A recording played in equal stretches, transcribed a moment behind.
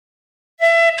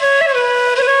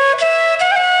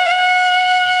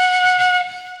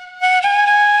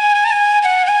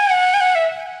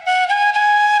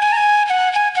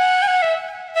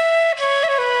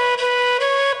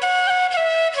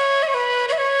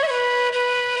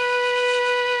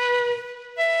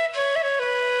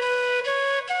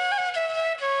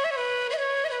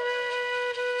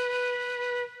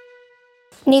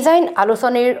নিজাইন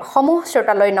আলোচনীৰ সমূহ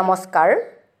শ্ৰোতালৈ নমস্কাৰ।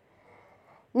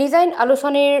 নিজাইন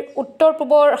আলোচনীৰ উত্তৰ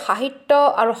পূবৰ সাহিত্য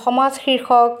আৰু সমাজ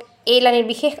শীৰ্ষক এইলানিৰ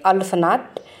বিশেষ আলোচনাত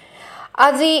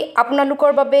আজি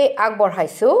আপোনালোকৰ বাবে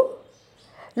আগবঢ়াইছোঁ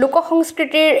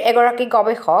লোকসংস্কৃতিৰ এগৰাকী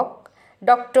গৱেষক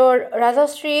ডক্টৰ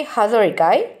ৰাজশ্ৰী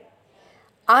হাজৰিকাই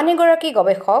আন এগৰাকী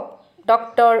গৱেষক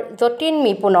ডক্টৰ যতীন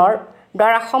মিপুনৰ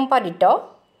দ্বাৰা সম্পাদিত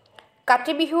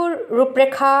কাতি বিহুৰ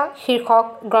ৰূপৰেখা শীৰ্ষক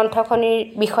গ্ৰন্থখনিৰ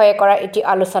বিষয়ে কৰা এটি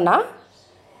আলোচনা।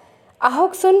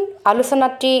 আহকচোন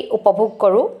আলোচনাটি উপভোগ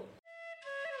কৰোঁ।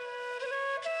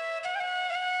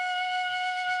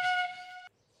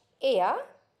 এয়া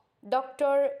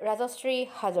ডক্টৰ ৰাজশ্ৰী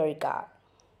হাজৰিকা।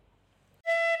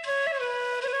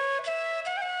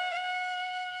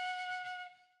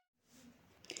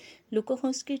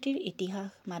 লোকসংস্কৃতিৰ ইতিহাস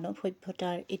মানৱ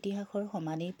সভ্যতাৰ ইতিহাসৰ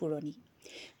সমানেই পুৰণি।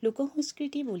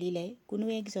 লোকসংস্কৃতি বুলিলে কোনো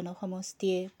এক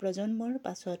জনসমষ্টিয়ে প্ৰজন্মৰ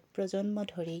পাছত প্ৰজন্ম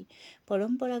ধৰি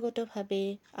পৰম্পৰাগতভাৱে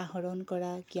আহৰণ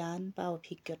কৰা জ্ঞান বা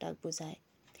অভিজ্ঞতাক বুজায়।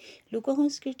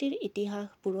 লোকসংস্কৃতিৰ ইতিহাস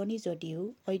পুৰণি যদিও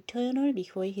অধ্যয়নৰ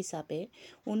বিষয় হিচাপে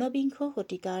ঊনবিংশ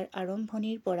শতিকাৰ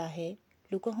আৰম্ভণিৰ পৰাহে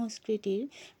লোকসংস্কৃতিৰ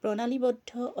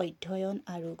প্ৰণালীবদ্ধ অধ্যয়ন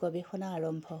আৰু গৱেষণা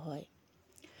আৰম্ভ হয়।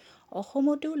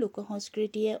 অসমতো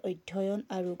লোকসংস্কৃতিয়ে অধ্যয়ন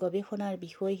আৰু গৱেষণাৰ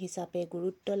বিষয় হিচাপে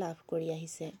গুৰুত্ব লাভ কৰি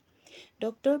আহিছে।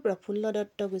 ডক্টৰ প্ৰফুল্ল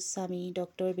দত্ত গোস্বামী,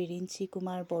 ডক্টৰ বিৰিঞ্চি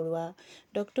কুমাৰ বৰুৱা,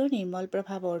 ডক্টৰ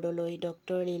নিৰ্মলপ্ৰভা বৰদলৈ,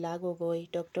 ডক্টৰ লীলা গগৈ,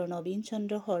 ডক্টৰ নবীন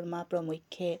চন্দ্ৰ শৰ্মা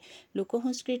প্ৰমুখ্যে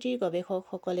লোকসংস্কৃতিৰ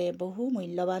গৱেষকসকলে বহু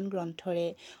মূল্যৱান গ্ৰন্থৰে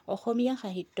অসমীয়া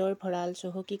সাহিত্যৰ ভঁৰাল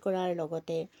চহকী কৰাৰ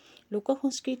লগতে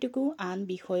লোকসংস্কৃতিকো আন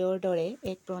বিষয়ৰ দৰে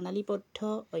এক প্ৰণালীবদ্ধ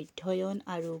অধ্যয়ন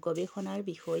আৰু গৱেষণাৰ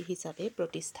বিষয় হিচাপে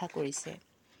প্ৰতিষ্ঠা কৰিছে।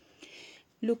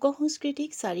 লোকসংস্কৃতিক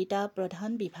 4টা প্ৰধান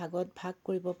বিভাগত ভাগ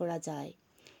কৰিব পৰা যায়: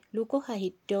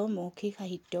 লোকসাহিত্য, মৌখিক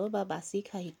সাহিত্য বা বাচিক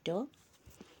সাহিত্য,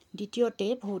 দ্বিতীয়তে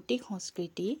ভৌতিক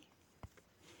সংস্কৃতি,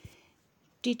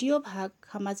 তৃতীয় ভাগ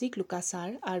সামাজিক লোকাচাৰ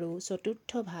আৰু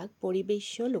চতুৰ্থ ভাগ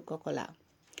পৰিবেশ্য লোককলা।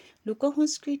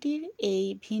 লোকসংস্কৃতিৰ এই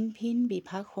ভিন ভিন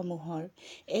বিভাগসমূহৰ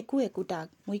একোটাক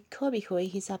মুখ্য বিষয়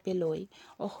হিচাপে লৈ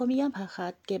অসমীয়া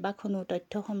ভাষাত কেইবাখনো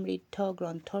তথ্যসমৃদ্ধ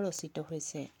গ্ৰন্থ ৰচিত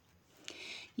হৈছে।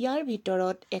 ইয়াৰ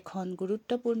ভিতৰত এখন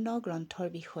গুৰুত্বপূৰ্ণ গ্ৰন্থৰ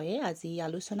বিষয়ে আজি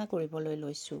আলোচনা কৰিবলৈ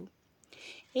লৈছোঁ।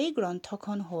 এই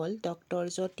গ্ৰন্থখন হ'ল ডক্টৰ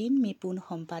যতীন মিপুন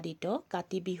সম্পাদিত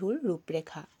কাতি বিহুৰ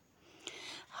ৰূপৰেখা।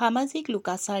 সামাজিক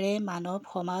লোকাচাৰে মানৱ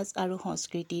সমাজ আৰু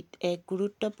সংস্কৃতিত এক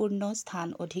গুৰুত্বপূৰ্ণ স্থান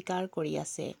অধিকাৰ কৰি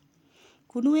আছে।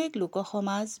 কোনো এক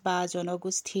লোকসমাজ বা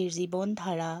জনগোষ্ঠীৰ জীৱন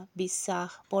ধাৰা, বিশ্বাস,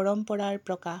 পৰম্পৰাৰ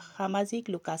প্ৰকাশ সামাজিক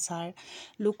লোকাচাৰ,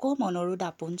 লোকমনৰো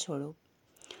দাপোণ স্বৰূপ।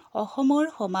 অসমৰ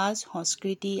সমাজ,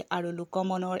 সংস্কৃতি আৰু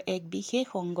লোকমনৰ এক বিশেষ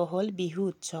অংগ হ'ল বিহু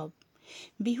উৎসৱ।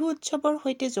 বিহু উৎসৱৰ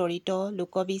সৈতে জড়িত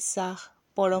লোকবিশ্বাস,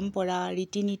 পৰম্পৰা,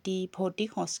 ৰীতি-নীতি, ভৌতিক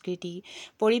সংস্কৃতি,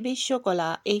 পৰিবেশ্য কলা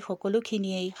এই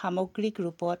সকলোখিনিয়েই সামগ্ৰিক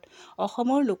ৰূপত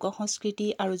অসমৰ লোকসংস্কৃতি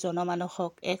আৰু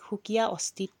জনমানসক এক সুকীয়া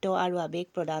অস্তিত্ব আৰু আৱেগ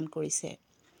প্ৰদান কৰিছে।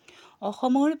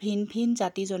 অসমৰ ভিন ভিন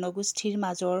জাতি জনগোষ্ঠীৰ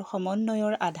মাজৰ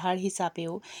সমন্বয়ৰ আধাৰ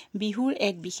হিচাপেও বিহুৰ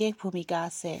এক বিশেষ ভূমিকা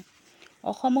আছে।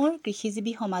 অসমৰ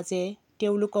কৃষিজীৱী সমাজে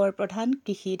তেওঁলোকৰ প্ৰধান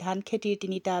কৃষি ধান খেতিৰ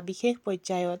 3টা বিশেষ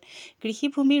পৰ্যায়ত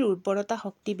কৃষিভূমিৰ উৰ্বৰতা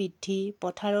শক্তি বৃদ্ধি,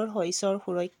 পথাৰৰ শস্যৰ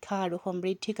সুৰক্ষা আৰু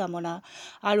সমৃদ্ধি কামনা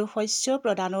আৰু শস্য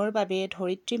প্ৰদানৰ বাবে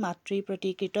ধৰিত্ৰী মাতৃৰ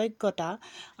প্ৰতি কৃতজ্ঞতা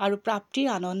আৰু প্ৰাপ্তিৰ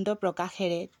আনন্দ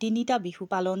প্ৰকাশেৰে 3টা বিহু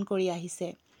পালন কৰি আহিছে।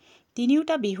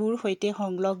 3টা বিহুৰ সৈতে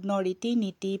সংলগ্ন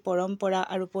ৰীতি-নীতি, পৰম্পৰা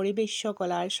আৰু পৰিবেশ্য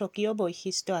কলাৰ স্বকীয়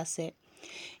বৈশিষ্ট্য আছে।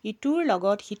 ইটোৰ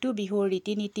লগত সিটো বিহুৰ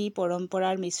ৰীতি-নীতি,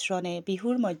 পৰম্পৰাৰ মিশ্ৰণে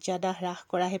বিহুৰ মৰ্যাদা হ্ৰাস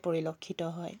কৰাহে পৰিলক্ষিত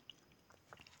হয়।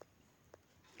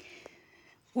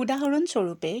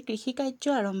 উদাহৰণস্বৰূপে কৃষিকাৰ্য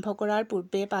আৰম্ভ কৰাৰ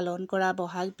পূৰ্বে পালন কৰা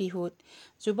বহাগ বিহুত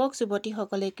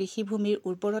যুৱক-যুৱতীসকলে কৃষিভূমিৰ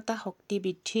উৰ্বৰতা শক্তি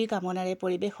বৃদ্ধিৰ কামনাৰে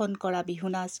পৰিৱেশন কৰা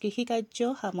বিহুনাচ কৃষিকাৰ্য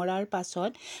সামৰাৰ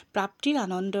পাছত প্ৰাপ্তিৰ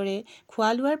আনন্দৰে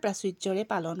খোৱা-লোৱাৰ প্ৰাচুৰ্যৰে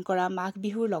পালন কৰা মাঘ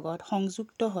বিহুৰ লগত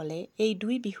সংযুক্ত হ'লে এই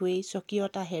দুই বিহুৱেই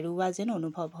স্বকীয়তা হেৰুওৱা যেন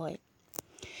অনুভৱ হয়।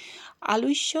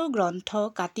 আলোচ্য গ্ৰন্থ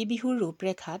কাতি বিহুৰ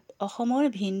ৰূপৰেখাত অসমৰ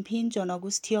ভিন ভিন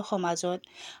জনগোষ্ঠীয় সমাজত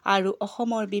আৰু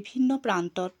অসমৰ বিভিন্ন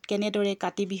প্ৰান্তত কেনেদৰে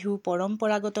কাতি বিহু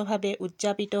পৰম্পৰাগতভাৱে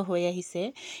উদযাপিত হৈ আহিছে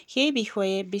সেই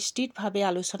বিষয়ে বিস্তৃতভাৱে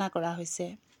আলোচনা কৰা হৈছে।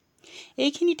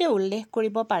 এইখিনিতে উল্লেখ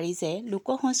কৰিব পাৰি যে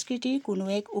লোকসংস্কৃতিৰ কোনো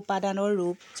এক উপাদানৰ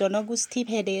ৰূপ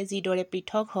জনগোষ্ঠীভেদে যিদৰে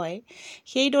পৃথক হয়,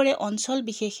 সেইদৰে অঞ্চল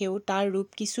বিশেষেও তাৰ ৰূপ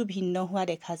কিছু ভিন্ন হোৱা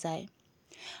দেখা যায়।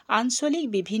 আঞ্চলিক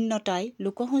বিভিন্নতাই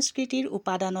লোকসংস্কৃতিৰ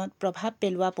উপাদানত প্ৰভাৱ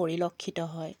পেলোৱা পৰিলক্ষিত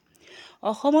হয়।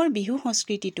 অসমৰ বিহু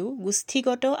সংস্কৃতিতো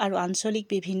গোষ্ঠীগত আৰু আঞ্চলিক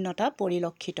বিভিন্নতা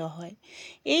পৰিলক্ষিত হয়।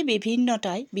 এই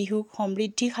বিভিন্নতাই বিহুক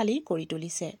সমৃদ্ধিশালী কৰি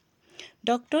তুলিছে।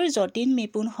 ডক্টৰ যতীন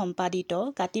মিপুন সম্পাদিত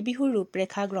কাতি বিহুৰ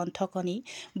ৰূপৰেখা গ্ৰন্থখনি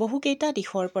বহুকেইটা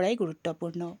দিশৰ পৰাই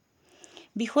গুৰুত্বপূৰ্ণ।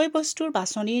 বিষয়বস্তুৰ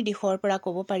বাছনিৰ দিশৰ পৰা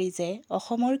ক'ব পাৰি যে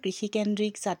অসমৰ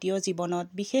কৃষিকেন্দ্ৰিক জাতীয় জীৱনত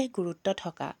বিশেষ গুৰুত্ব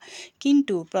থকা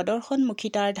কিন্তু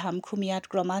প্ৰদৰ্শনমুখিতাৰ ধামখুমীয়াত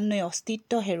ক্ৰমান্বয়ে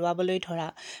অস্তিত্ব হেৰুৱাবলৈ ধৰা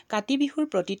কাতি বিহুৰ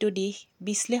প্ৰতিটো দিশ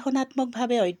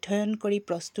বিশ্লেষণাত্মকভাৱে অধ্যয়ন কৰি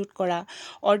প্ৰস্তুত কৰা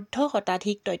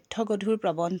অৰ্ধশতাধিক তথ্যগধুৰ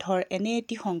প্ৰবন্ধৰ এনে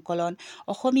এটি সংকলন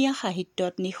অসমীয়া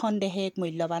সাহিত্যত নিঃসন্দেহে এক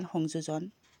মূল্যৱান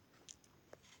সংযোজন।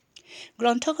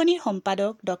 গ্ৰন্থখনিৰ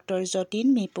সম্পাদক ডক্টৰ যতীন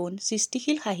নিপুণ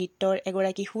সৃষ্টিশীল সাহিত্যৰ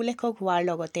এগৰাকী সুলেখক হোৱাৰ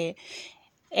লগতে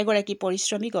এগৰাকী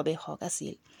পৰিশ্ৰমী গৱেষক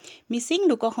আছিল। মিচিং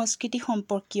লোকসংস্কৃতি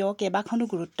সম্পৰ্কীয় কেইবাখনো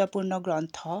গুৰুত্বপূৰ্ণ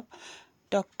গ্ৰন্থ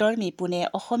ডক্টৰ নিপুণে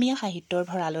অসমীয়া সাহিত্যৰ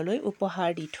ভঁৰাললৈ উপহাৰ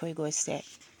দি থৈ গৈছে।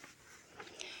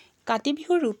 কাতি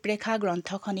বিহুৰ ৰূপৰেখা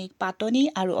গ্ৰন্থখনিক পাতনি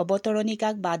আৰু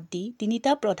অৱতৰণিকাক বাদ দি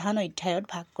তিনিটা প্ৰধান অধ্যায়ত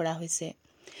ভাগ কৰা হৈছে।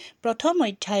 প্ৰথম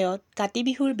অধ্যায়ত কাতি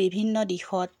বিহুৰ বিভিন্ন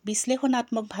দিশত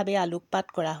বিশ্লেষণাত্মকভাৱে আলোকপাত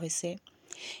কৰা হৈছে।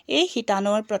 এই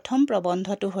শিতানৰ প্ৰথম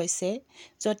প্ৰবন্ধটো হৈছে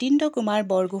যতীন্দ্ৰ কুমাৰ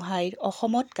বৰগোহাঁইৰ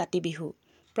অসমত কাতি বিহু।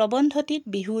 প্ৰবন্ধটিত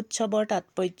বিহু উৎসৱৰ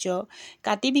তাৎপৰ্য,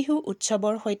 কাতি বিহু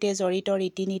উৎসৱৰ সৈতে জড়িত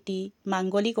ৰীতি-নীতি,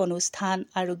 মাংগলিক অনুষ্ঠান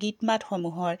আৰু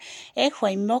গীত-মাতসমূহৰ এক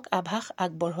সম্যক আভাস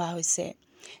আগবঢ়োৱা হৈছে।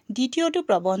 দ্বিতীয়টো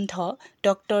প্ৰবন্ধ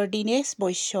ডক্টৰ দীনেশ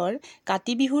বৈশ্যৰ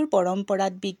কাতি বিহুৰ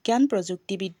পৰম্পৰাত বিজ্ঞান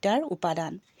প্ৰযুক্তিবিদ্যাৰ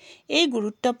উপাদান। এই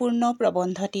গুৰুত্বপূৰ্ণ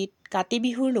প্ৰবন্ধটিত কাতি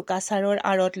বিহুৰ লোকাচাৰৰ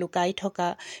আঁৰত লুকাই থকা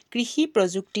কৃষি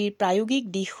প্ৰযুক্তিৰ প্ৰায়োগিক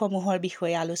দিশসমূহৰ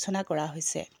বিষয়ে আলোচনা কৰা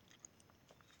হৈছে।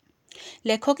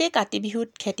 লেখকে কাতি বিহুত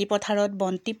খেতিপথাৰত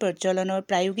বন্তি প্ৰজ্বলনৰ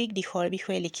প্ৰায়োগিক দিশৰ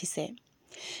বিষয়ে লিখিছে।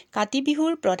 কাতি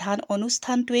বিহুৰ প্ৰধান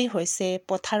অনুষ্ঠানটোৱেই হৈছে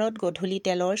পথাৰত গধূলি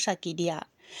তেলৰ চাকি দিয়া।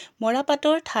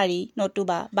 মৰাপাতৰ ঠাৰি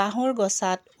নতুবা বাঁহৰ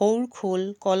গছাত ঔৰ খোল,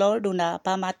 কলৰ দোনা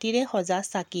বা মাটিৰে সজা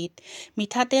চাকিত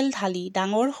মিঠাতেল ঢালি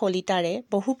ডাঙৰ শলিতাৰে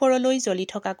বহুপৰলৈ জ্বলি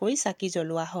থকাকৈ চাকি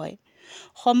জ্বলোৱা হয়।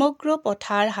 সমগ্ৰ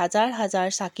পথাৰ হাজাৰ হাজাৰ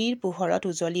চাকিৰ পোহৰত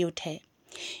উজ্বলি উঠে।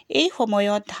 এই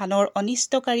সময়ত ধানৰ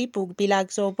অনিষ্টকাৰী পোকবিলাক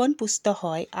যৌৱনপুষ্ট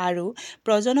হয় আৰু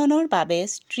প্ৰজননৰ বাবে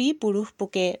স্ত্ৰী পুৰুষ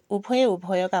পোকে উভয়ে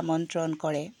উভয়ক আমন্ত্ৰণ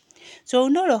কৰে।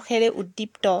 যৌন ৰসেৰে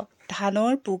উদ্দীপ্ত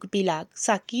ধানৰ পোকবিলাক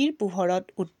চাকিৰ পোহৰত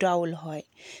উদ্ৰাউল হয়।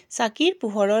 চাকিৰ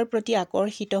পোহৰৰ প্ৰতি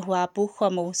আকৰ্ষিত হোৱা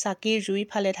পোকসমূহ চাকিৰ জুইৰ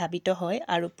ফালে ধাবিত হয়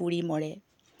আৰু পুৰি মৰে।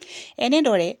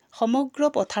 এনেদৰে সমগ্ৰ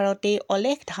পথাৰতেই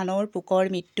অলেখ ধানৰ পোকৰ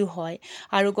মৃত্যু হয়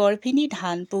আৰু গৰ্ভিণী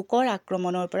ধান পোকৰ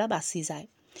আক্ৰমণৰ পৰা বাচি যায়।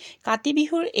 কাতি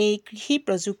বিহুৰ এই কৃষি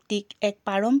প্ৰযুক্তিক এক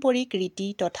পাৰম্পৰিক ৰীতি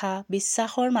তথা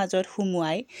বিশ্বাসৰ মাজত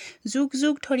সুমুৱাই যুগ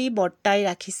যুগ ধৰি বৰ্তাই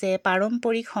ৰাখিছে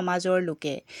পাৰম্পৰিক সমাজৰ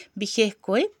লোকে,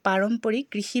 বিশেষকৈ পাৰম্পৰিক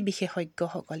কৃষি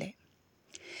বিশেষজ্ঞসকলে।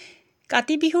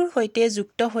 কাতি বিহুৰ সৈতে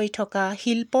যুক্ত হৈ থকা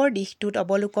শিল্পৰ দিশটোত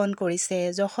অৱলোকন কৰিছে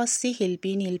যশস্বী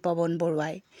শিল্পী নীলপৱন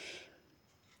বৰুৱাই।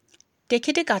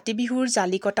 তেখেতে কাতি বিহুৰ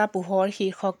জালিকটা পোহৰ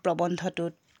শীৰ্ষক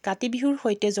প্ৰবন্ধটোত কাতি বিহুৰ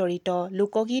সৈতে জড়িত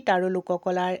লোকগীত আৰু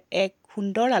লোককলাৰ এক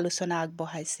সুন্দৰ আলোচনা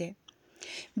আগবঢ়াইছে।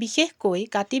 বিশেষকৈ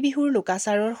কাতি বিহুৰ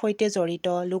লোকাচাৰৰ সৈতে জড়িত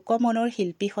লোকমনৰ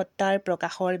শিল্পীসত্তাৰ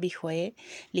প্ৰকাশৰ বিষয়ে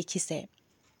লিখিছে।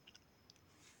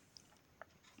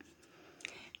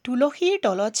 তুলসীৰ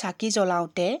তলত চাকি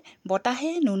জ্বলাওঁতে বতাহে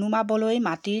নুনুমাবলৈ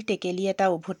মাটিৰ টেকেলি এটা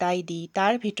উভতাই দি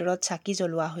তাৰ ভিতৰত চাকি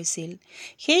জ্বলোৱা হৈছিল।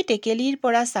 সেই টেকেলিৰ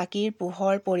পৰা চাকিৰ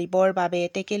পোহৰ পৰিবৰ বাবে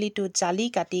টেকেলিটোত জালি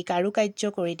কাটি কাৰুকাৰ্য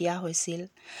কৰি দিয়া হৈছিল।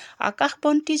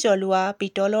 আকাশবন্তি জ্বলোৱা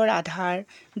পিতলৰ আধাৰ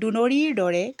দুনৰীৰ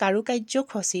দৰে কাৰুকাৰ্য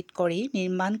খচিত কৰি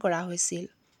নিৰ্মাণ কৰা হৈছিল।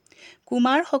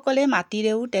 কুমাৰসকলে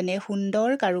মাটিৰেও তেনে সুন্দৰ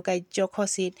কাৰুকাৰ্য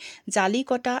খচিত জালি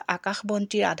কটা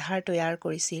আকাশবন্তিৰ আধাৰ তৈয়াৰ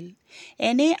কৰিছিল।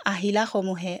 এনে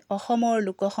আহিলাসমূহে অসমৰ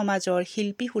লোকসমাজৰ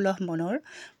শিল্পীসুলভ মনৰ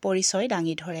পৰিচয়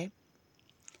দাঙি ধৰে।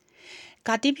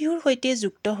 কাতি বিহুৰ সৈতে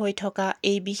যুক্ত হৈ থকা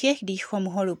এই বিশেষ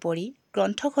দিশসমূহৰ উপৰি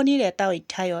গ্ৰন্থখনিৰ এটা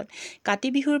অধ্যায়ত কাতি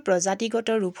বিহুৰ প্ৰজাতিগত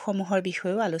ৰূপসমূহৰ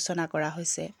বিষয়েও আলোচনা কৰা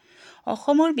হৈছে।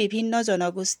 অসমৰ বিভিন্ন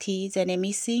জনগোষ্ঠী যেনে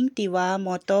মিচিং, তিৱা,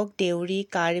 মটক, দেউৰী,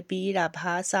 কাৰ্বি,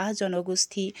 ৰাভা, চাহ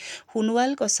জনগোষ্ঠী,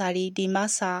 সোণোৱাল কছাৰী,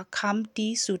 ডিমাচা, খামটি,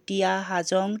 চুতীয়া,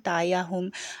 হাজং, টাই আহোম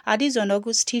আদি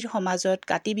জনগোষ্ঠীৰ সমাজত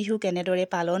কাতি বিহু কেনেদৰে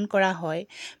পালন কৰা হয়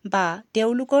বা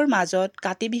তেওঁলোকৰ মাজত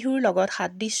কাতি বিহুৰ লগত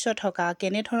সাদৃশ্য থকা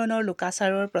কেনেধৰণৰ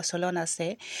লোকাচাৰৰ প্ৰচলন আছে,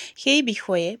 সেই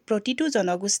বিষয়ে প্ৰতিটো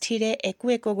জনগোষ্ঠীৰে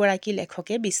একোগৰাকী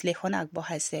লেখকে বিশ্লেষণ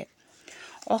আগবঢ়াইছে।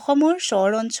 অসমৰ চৰ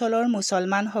অঞ্চলৰ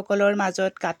মুছলমানসকলৰ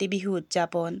মাজত কাতি বিহু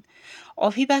উদযাপন,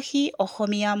 অভিবাসী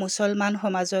অসমীয়া মুছলমান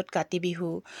সমাজত কাতি বিহু,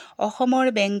 অসমৰ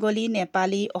বেংগলী,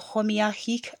 নেপালী, অসমীয়া,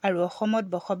 শিখ আৰু অসমত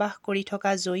বসবাস কৰি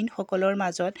থকা জৈনসকলৰ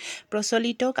মাজত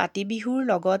প্ৰচলিত কাতি বিহুৰ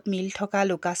লগত মিল থকা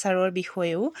লোকাচাৰৰ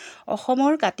বিষয়েও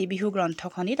অসমৰ কাতি বিহু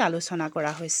গ্ৰন্থখনিত আলোচনা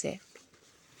কৰা হৈছে।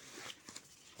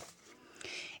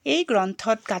 এই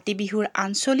গ্ৰন্থত কাতি বিহুৰ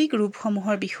আঞ্চলিক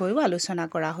ৰূপসমূহৰ বিষয়েও আলোচনা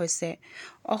কৰা হৈছে।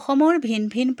 অসমৰ ভিন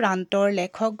ভিন প্ৰান্তৰ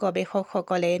লেখক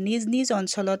গৱেষকসকলে নিজ নিজ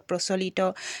অঞ্চলত প্ৰচলিত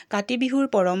কাতি বিহুৰ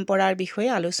পৰম্পৰাৰ বিষয়ে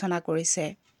আলোচনা কৰিছে।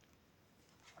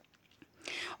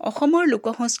 অসমৰ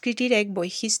লোকসংস্কৃতিৰ এক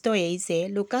বৈশিষ্ট্য এই যে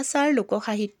লোকাচাৰ,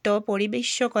 লোকসাহিত্য,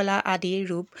 পৰিৱেশ্য কলা আদিৰ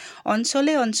ৰূপ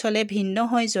অঞ্চলে অঞ্চলে ভিন্ন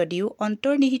হয় যদিও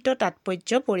অন্তৰ্নিহিত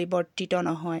তাৎপৰ্য পৰিৱৰ্তিত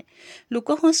নহয়।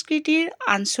 লোকসংস্কৃতিৰ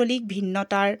আঞ্চলিক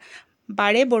ভিন্নতাৰ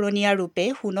বাৰে বৰণীয়া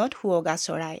ৰূপে সোণত সুৱগা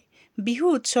চৰায়। বিহু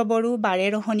উৎসৱৰো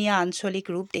বাৰেৰহণীয়া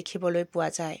আঞ্চলিক ৰূপ দেখিবলৈ পোৱা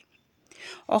যায়।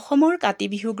 অসমৰ কাতি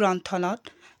বিহু গ্ৰন্থখনত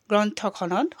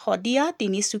শদিয়া,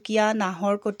 তিনিচুকীয়া,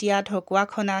 নাহৰকটীয়া,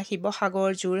 ঢকুৱাখনা,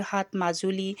 শিৱসাগৰ, যোৰহাট,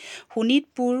 মাজুলী,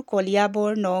 শোণিতপুৰ,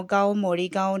 কলিয়াবৰ, নগাঁও,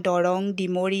 মৰিগাঁও, দৰং,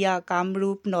 ডিমৰীয়া,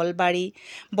 কামৰূপ, নলবাৰী,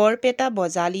 বৰপেটা,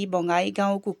 বজালী,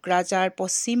 বঙাইগাঁও, কোকৰাঝাৰ,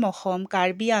 পশ্চিম অসম,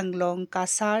 কাৰ্বি আংলং,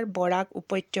 কাছাৰ, বৰাক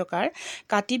উপত্যকাৰ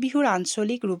কাতি বিহুৰ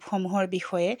আঞ্চলিক ৰূপসমূহৰ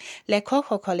বিষয়ে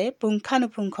লেখকসকলে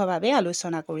পুংখানুপুংখভাৱে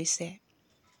আলোচনা কৰিছে।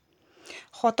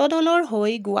 শতদলৰ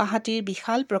হৈ গুৱাহাটীৰ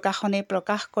বিশাল প্ৰকাশনে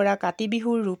প্ৰকাশ কৰা কাতি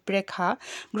বিহুৰ ৰূপৰেখা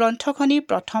গ্ৰন্থখনিৰ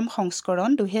প্ৰথম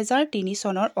সংস্কৰণ 2003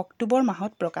 চনৰ অক্টোবৰ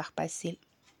মাহত প্ৰকাশ পাইছিল।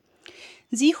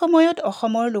 যি সময়ত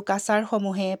অসমৰ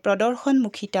লোকাচাৰসমূহে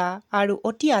প্ৰদৰ্শনমুখিতা আৰু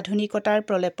অতি আধুনিকতাৰ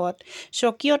প্ৰলেপত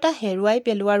স্বকীয়তা হেৰুৱাই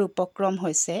পেলোৱাৰ উপক্ৰম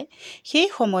হৈছে, সেই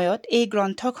সময়ত এই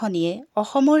গ্ৰন্থখনিয়ে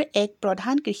অসমৰ এক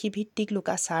প্ৰধান কৃষিভিত্তিক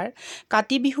লোকাচাৰ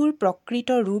কাতি বিহুৰ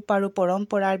প্ৰকৃত ৰূপ আৰু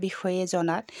পৰম্পৰাৰ বিষয়ে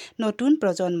জনাত নতুন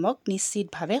প্ৰজন্মক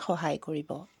নিশ্চিতভাৱে সহায়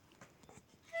কৰিব।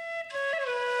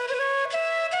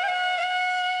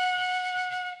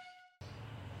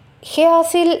 সেয়া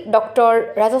আছিল ডক্টৰ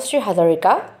ৰাজশ্ৰী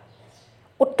হাজৰিকা।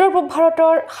 উত্তৰ পূব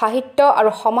ভাৰতৰ সাহিত্য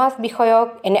আৰু সমাজ বিষয়ক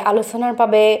এনে আলোচনাৰ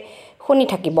বাবে শুনি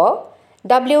থাকিব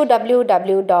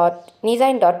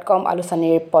www.nijain.com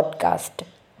আলোচনীৰ পডকাষ্ট।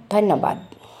 ধন্যবাদ।